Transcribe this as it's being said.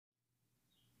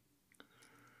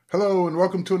Hello and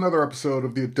welcome to another episode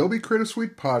of the Adobe Creative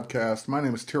Suite Podcast. My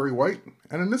name is Terry White,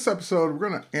 and in this episode we're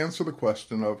going to answer the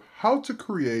question of how to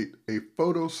create a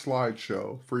photo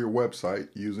slideshow for your website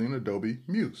using Adobe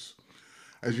Muse.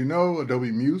 As you know,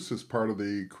 Adobe Muse is part of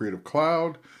the Creative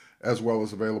Cloud, as well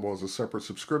as available as a separate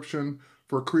subscription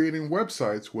for creating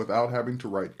websites without having to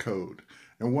write code.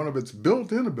 And one of its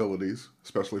built-in abilities,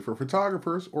 especially for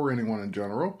photographers or anyone in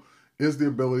general, is the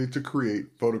ability to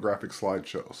create photographic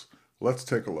slideshows. Let's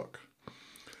take a look.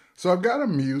 So I've got a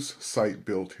Muse site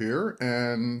built here,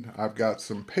 and I've got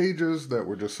some pages that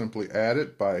were just simply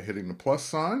added by hitting the plus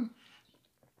sign.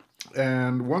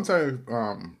 And once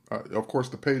of course,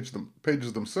 the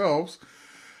pages themselves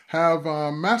have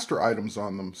master items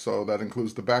on them. So that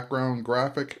includes the background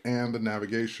graphic and the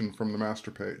navigation from the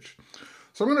master page.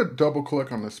 So I'm going to double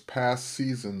click on this past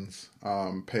seasons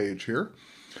page here.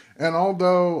 And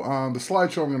although the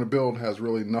slideshow I'm going to build has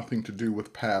really nothing to do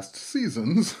with past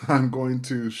seasons, I'm going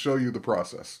to show you the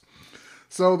process.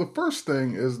 So the first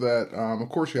thing is that, of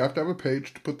course, you have to have a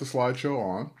page to put the slideshow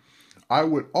on. I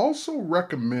would also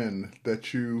recommend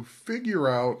that you figure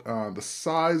out the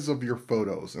size of your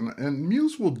photos. And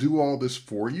Muse will do all this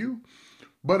for you,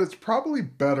 but it's probably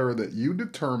better that you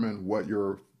determine what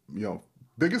your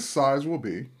biggest size will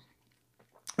be.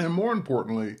 And more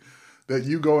importantly, that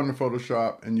you go into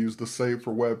Photoshop and use the Save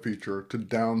for Web feature to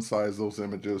downsize those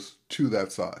images to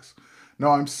that size.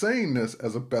 Now, I'm saying this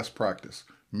as a best practice.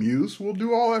 Muse will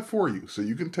do all that for you. So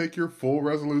you can take your full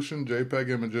resolution JPEG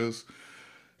images,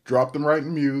 drop them right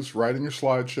in Muse, right in your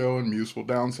slideshow, and Muse will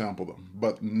downsample them.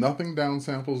 But nothing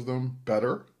downsamples them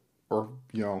better or,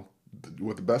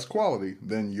 with the best quality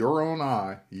than your own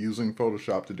eye using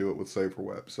Photoshop to do it with Save for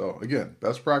Web. So again,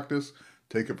 best practice,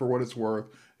 take it for what it's worth.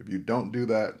 If you don't do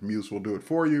that, Muse will do it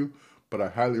for you, but I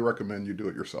highly recommend you do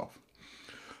it yourself.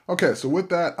 Okay, so with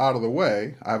that out of the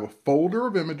way, I have a folder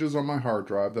of images on my hard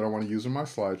drive that I want to use in my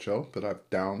slideshow that I've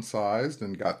downsized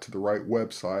and got to the right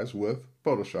web size with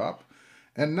Photoshop.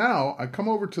 And now I come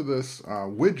over to this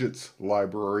Widgets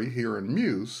Library here in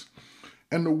Muse,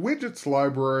 and the Widgets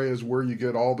Library is where you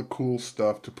get all the cool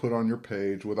stuff to put on your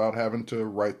page without having to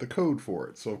write the code for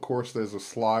it. So of course there's a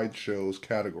slideshows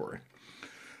category.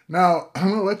 Now, I'm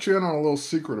going to let you in on a little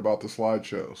secret about the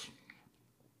slideshows.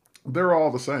 They're all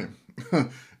the same.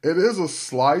 It is a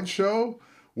slideshow.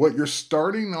 What you're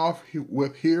starting off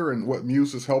with here and what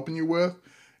Muse is helping you with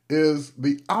is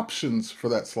the options for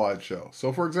that slideshow.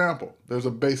 So for example, there's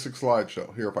a basic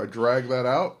slideshow. Here, if I drag that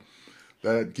out,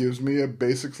 that gives me a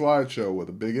basic slideshow with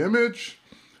a big image,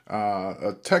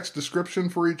 a text description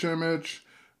for each image,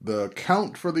 the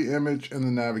count for the image, and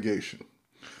the navigation.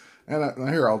 And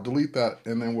here, I'll delete that,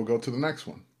 and then we'll go to the next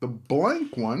one. The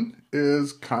blank one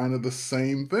is kind of the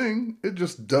same thing. It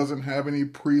just doesn't have any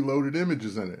preloaded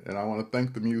images in it. And I want to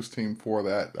thank the Muse team for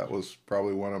that. That was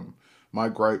probably one of my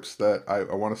gripes, that I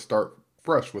want to start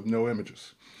fresh with no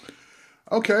images.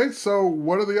 Okay, so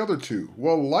what are the other two?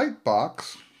 Well,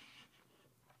 Lightbox,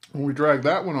 when we drag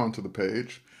that one onto the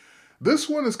page, this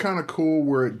one is kind of cool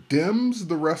where it dims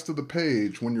the rest of the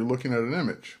page when you're looking at an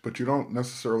image, but you don't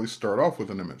necessarily start off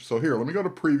with an image. So here, let me go to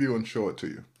preview and show it to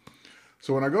you.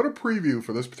 So when I go to preview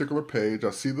for this particular page, I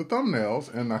see the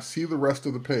thumbnails and I see the rest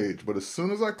of the page. But as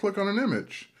soon as I click on an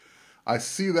image, I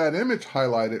see that image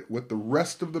highlighted with the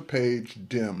rest of the page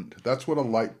dimmed. That's what a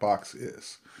Lightbox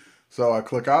is. So I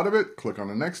click out of it, click on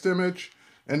the next image.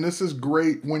 And this is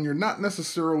great when you're not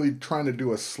necessarily trying to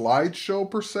do a slideshow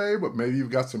per se, but maybe you've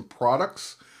got some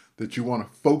products that you want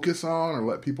to focus on or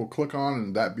let people click on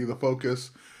and that be the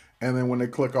focus. And then when they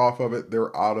click off of it,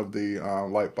 they're out of the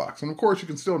Lightbox. And of course, you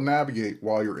can still navigate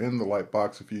while you're in the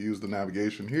Lightbox if you use the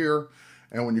navigation here.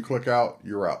 And when you click out,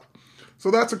 you're out.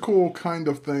 So that's a cool kind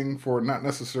of thing for not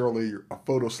necessarily a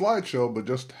photo slideshow, but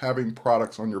just having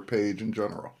products on your page in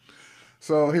general.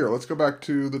 So here, let's go back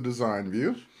to the design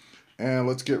view. And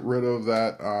let's get rid of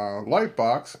that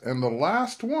Lightbox. And the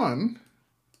last one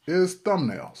is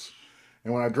thumbnails.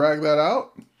 And when I drag that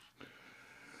out,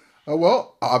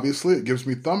 well, obviously it gives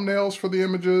me thumbnails for the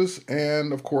images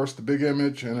and, of course, the big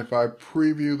image. And if I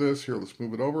preview this, here, let's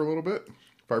move it over a little bit.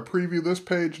 If I preview this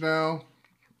page now,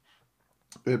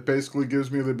 it basically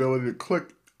gives me the ability to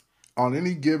click on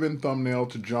any given thumbnail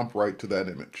to jump right to that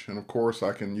image. And, of course,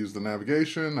 I can use the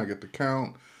navigation. I get the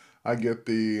count. I get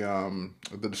the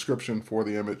description for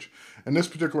the image. And this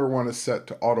particular one is set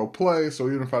to autoplay, so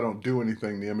even if I don't do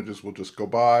anything, the images will just go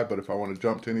by. But if I want to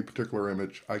jump to any particular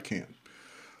image, I can.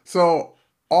 So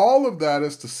all of that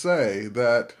is to say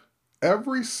that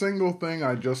every single thing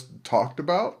I just talked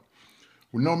about,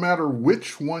 no matter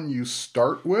which one you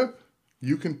start with,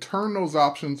 you can turn those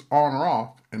options on or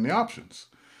off in the options.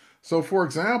 So for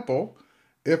example,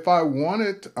 If I want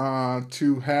it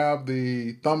to have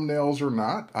the thumbnails or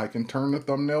not, I can turn the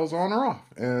thumbnails on or off.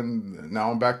 And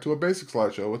now I'm back to a basic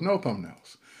slideshow with no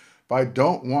thumbnails. If I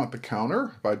don't want the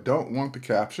counter, if I don't want the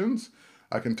captions,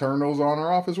 I can turn those on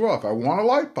or off as well. If I want a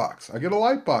lightbox, I get a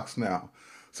lightbox now.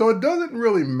 So it doesn't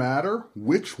really matter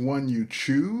which one you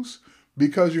choose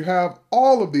because you have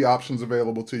all of the options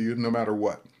available to you no matter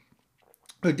what.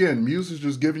 Again, Muse is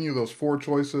just giving you those 4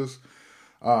 choices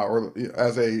or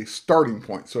as a starting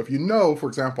point. So if you know, for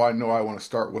example, I know I want to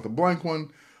start with a blank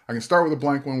one, I can start with a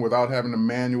blank one without having to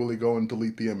manually go and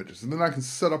delete the images. And then I can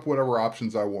set up whatever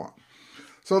options I want.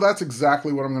 So that's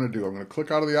exactly what I'm going to do. I'm going to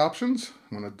click out of the options.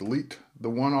 I'm going to delete the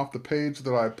one off the page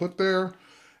that I put there.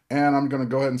 And I'm going to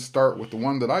go ahead and start with the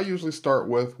one that I usually start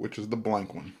with, which is the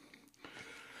blank one.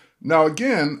 Now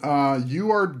again,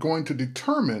 you are going to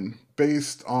determine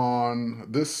based on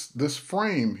this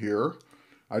frame here,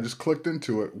 I just clicked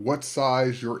into it, what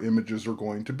size your images are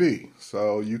going to be.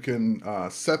 So you can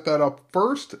set that up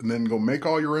first and then go make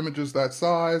all your images that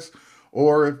size,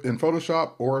 or if in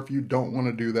Photoshop, or if you don't want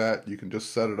to do that, you can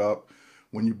just set it up.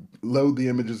 When you load the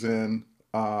images in,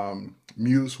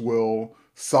 Muse will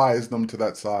size them to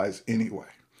that size anyway.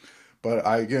 But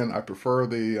again, I prefer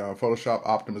the Photoshop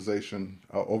optimization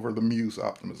over the Muse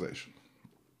optimization.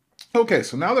 Okay,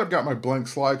 so now that I've got my blank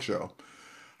slideshow,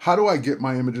 how do I get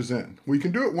my images in? Well, you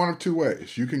can do it one of 2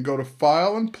 ways. You can go to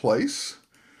File and Place,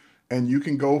 and you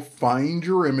can go find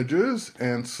your images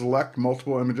and select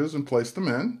multiple images and place them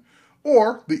in.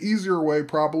 Or the easier way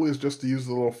probably is just to use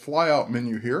the little flyout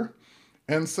menu here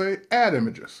and say Add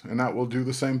Images, and that will do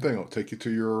the same thing. It'll take you to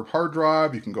your hard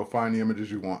drive. You can go find the images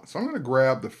you want. So I'm going to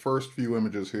grab the first few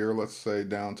images here, let's say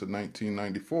down to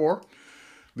 1994.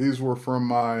 These were from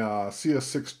my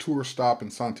CS6 tour stop in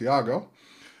Santiago.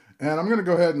 And I'm going to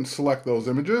go ahead and select those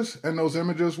images, and those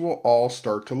images will all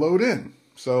start to load in.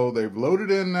 So they've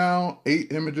loaded in now,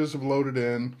 8 images have loaded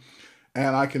in,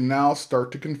 and I can now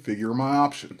start to configure my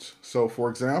options. So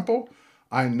for example,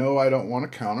 I know I don't want a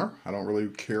counter. I don't really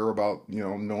care about,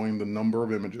 knowing the number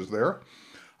of images there.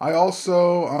 I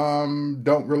also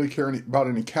don't really care about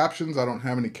any captions. I don't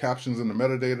have any captions in the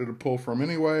metadata to pull from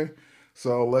anyway.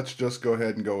 So let's just go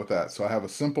ahead and go with that. So I have a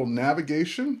simple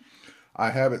navigation. I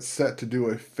have it set to do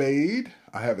a fade.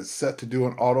 I have it set to do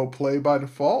an autoplay by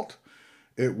default.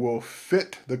 It will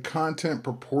fit the content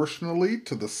proportionally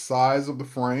to the size of the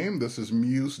frame. This is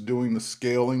Muse doing the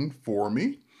scaling for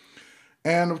me.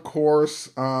 And of course,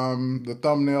 the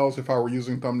thumbnails, if I were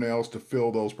using thumbnails, to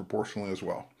fill those proportionally as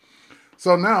well.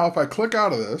 So now if I click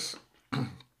out of this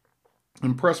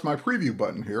and press my preview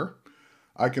button here,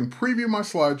 I can preview my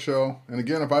slideshow. And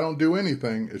again, if I don't do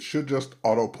anything, it should just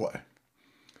autoplay.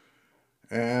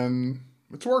 And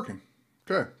it's working.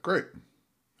 Okay, great.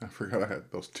 I forgot I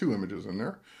had those 2 images in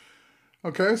there.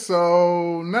 Okay,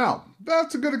 so now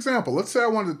that's a good example. Let's say I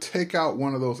wanted to take out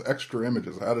one of those extra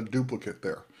images. I had a duplicate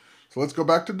there. So let's go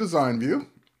back to Design View.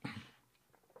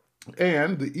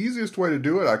 And the easiest way to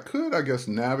do it, I could, I guess,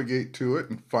 navigate to it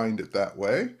and find it that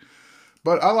way.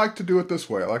 But I like to do it this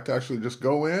way. I like to actually just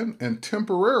go in and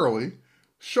temporarily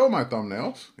show my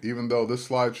thumbnails, even though this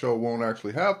slideshow won't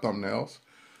actually have thumbnails.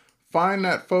 Find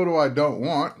that photo I don't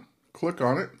want, click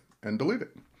on it, and delete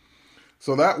it.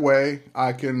 So that way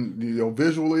I can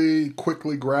visually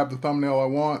quickly grab the thumbnail I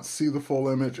want, see the full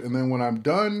image, and then when I'm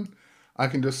done, I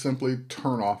can just simply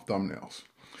turn off thumbnails.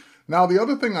 Now the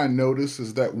other thing I noticed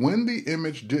is that when the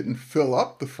image didn't fill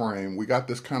up the frame, we got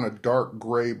this kind of dark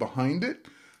gray behind it.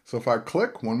 So if I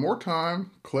click one more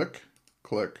time, click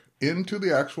into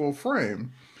the actual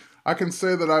frame, I can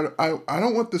say that I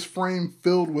don't want this frame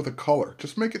filled with a color.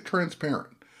 Just make it transparent.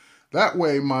 That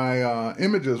way my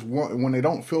images, when they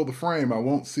don't fill the frame, I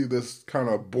won't see this kind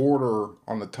of border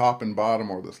on the top and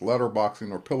bottom or this letterboxing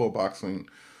or pillow boxing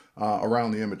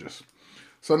around the images.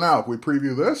 So now if we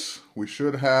preview this, we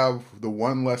should have the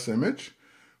one less image.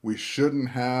 We shouldn't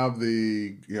have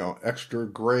the extra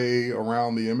gray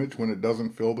around the image when it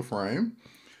doesn't fill the frame.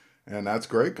 And that's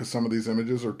great because some of these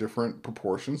images are different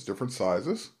proportions, different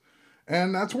sizes.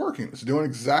 And that's working. It's doing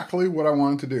exactly what I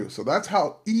wanted to do. So that's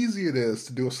how easy it is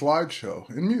to do a slideshow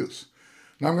in Muse.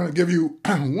 Now I'm going to give you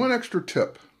one extra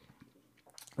tip.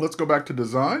 Let's go back to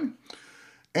design.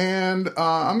 And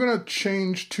I'm going to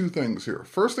change 2 things here.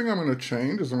 First thing I'm going to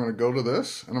change is I'm going to go to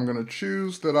this and I'm going to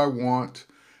choose that I want,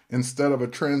 instead of a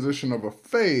transition of a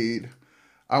fade,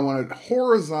 I want a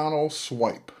horizontal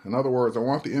swipe. In other words, I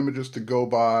want the images to go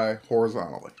by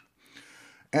horizontally.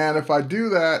 And if I do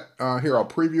that, here I'll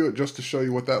preview it just to show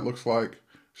you what that looks like.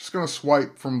 Just going to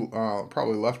swipe from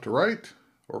probably left to right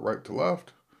or right to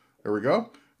left. There we go.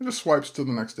 It just swipes to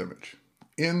the next image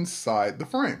inside the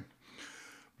frame.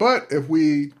 But if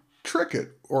we trick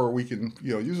it, or we can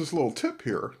use this little tip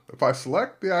here, if I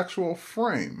select the actual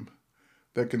frame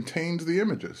that contains the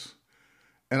images,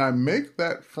 and I make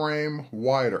that frame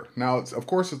wider. Now, of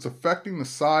course, it's affecting the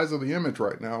size of the image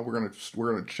right now. We're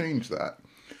gonna change that.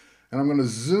 And I'm gonna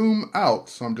zoom out.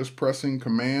 So I'm just pressing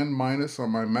Command minus on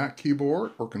my Mac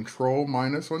keyboard or Control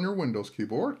minus on your Windows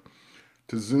keyboard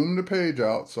to zoom the page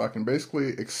out so I can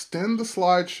basically extend the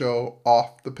slideshow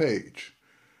off the page.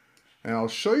 And I'll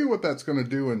show you what that's gonna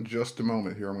do in just a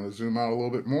moment here. I'm gonna zoom out a little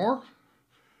bit more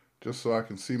just so I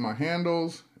can see my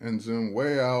handles and zoom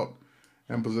way out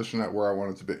and position that where I want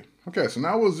it to be. Okay, so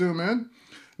now we'll zoom in.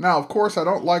 Now, of course, I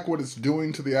don't like what it's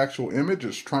doing to the actual image.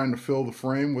 It's trying to fill the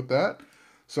frame with that.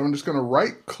 So I'm just gonna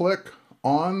right-click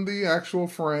on the actual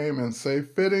frame and say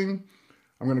fitting.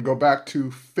 I'm gonna go back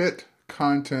to fit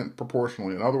content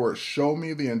proportionally. In other words, show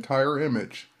me the entire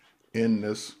image in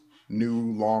this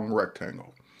new long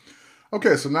rectangle.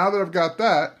 Okay, so now that I've got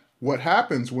that, what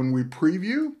happens when we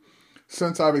preview,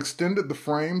 since I've extended the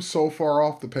frame so far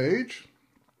off the page,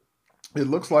 it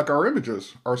looks like our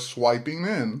images are swiping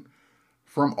in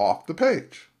from off the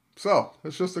page. So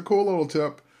it's just a cool little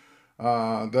tip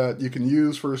that you can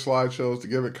use for your slideshows to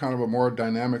give it kind of a more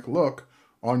dynamic look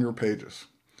on your pages.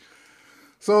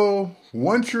 So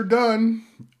once you're done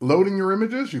loading your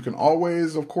images, you can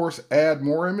always, of course, add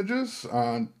more images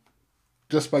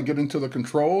just by getting to the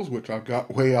controls, which I've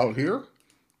got way out here.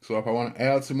 So if I want to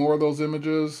add some more of those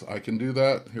images, I can do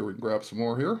that. Here, we can grab some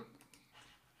more here.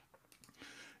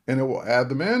 And it will add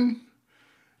them in.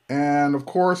 And of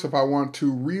course, if I want to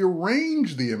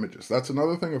rearrange the images, that's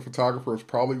another thing a photographer is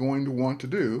probably going to want to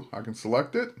do. I can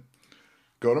select it,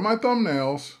 go to my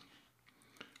thumbnails.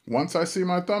 Once I see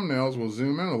my thumbnails, we'll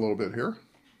zoom in a little bit here.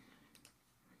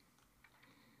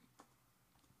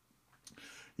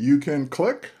 You can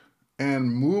click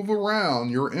and move around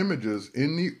your images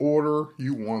in the order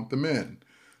you want them in.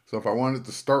 So if I wanted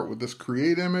to start with this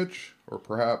create image, or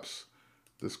perhaps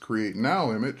this create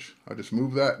now image, I just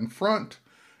move that in front,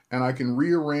 and I can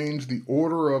rearrange the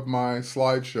order of my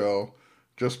slideshow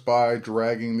just by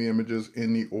dragging the images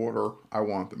in the order I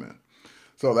want them in.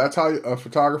 So that's how a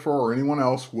photographer or anyone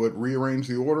else would rearrange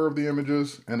the order of the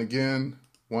images. And again,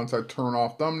 once I turn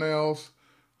off thumbnails,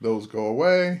 those go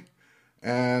away.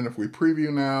 And if we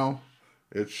preview now,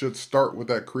 it should start with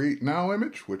that create now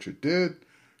image, which it did,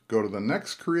 go to the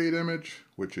next create image,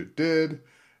 which it did,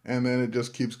 and then it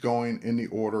just keeps going in the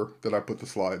order that I put the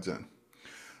slides in.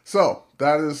 So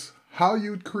that is how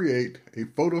you'd create a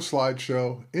photo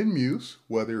slideshow in Muse,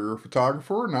 whether you're a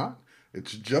photographer or not.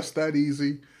 It's just that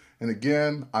easy. And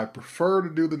again, I prefer to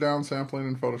do the downsampling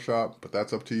in Photoshop, but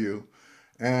that's up to you.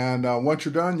 And once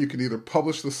you're done, you can either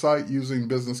publish the site using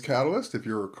Business Catalyst. If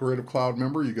you're a Creative Cloud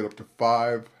member, you get up to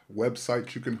 5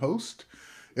 websites you can host.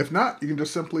 If not, you can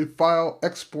just simply file,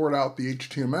 export out the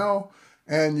HTML,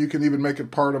 and you can even make it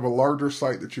part of a larger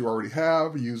site that you already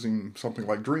have using something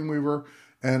like Dreamweaver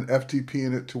and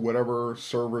FTPing it to whatever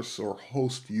service or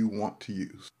host you want to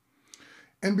use.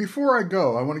 And before I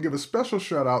go, I want to give a special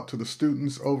shout out to the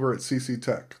students over at CC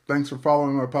Tech. Thanks for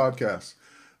following my podcast.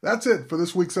 That's it for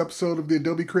this week's episode of the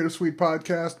Adobe Creative Suite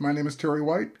Podcast. My name is Terry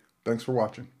White. Thanks for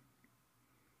watching.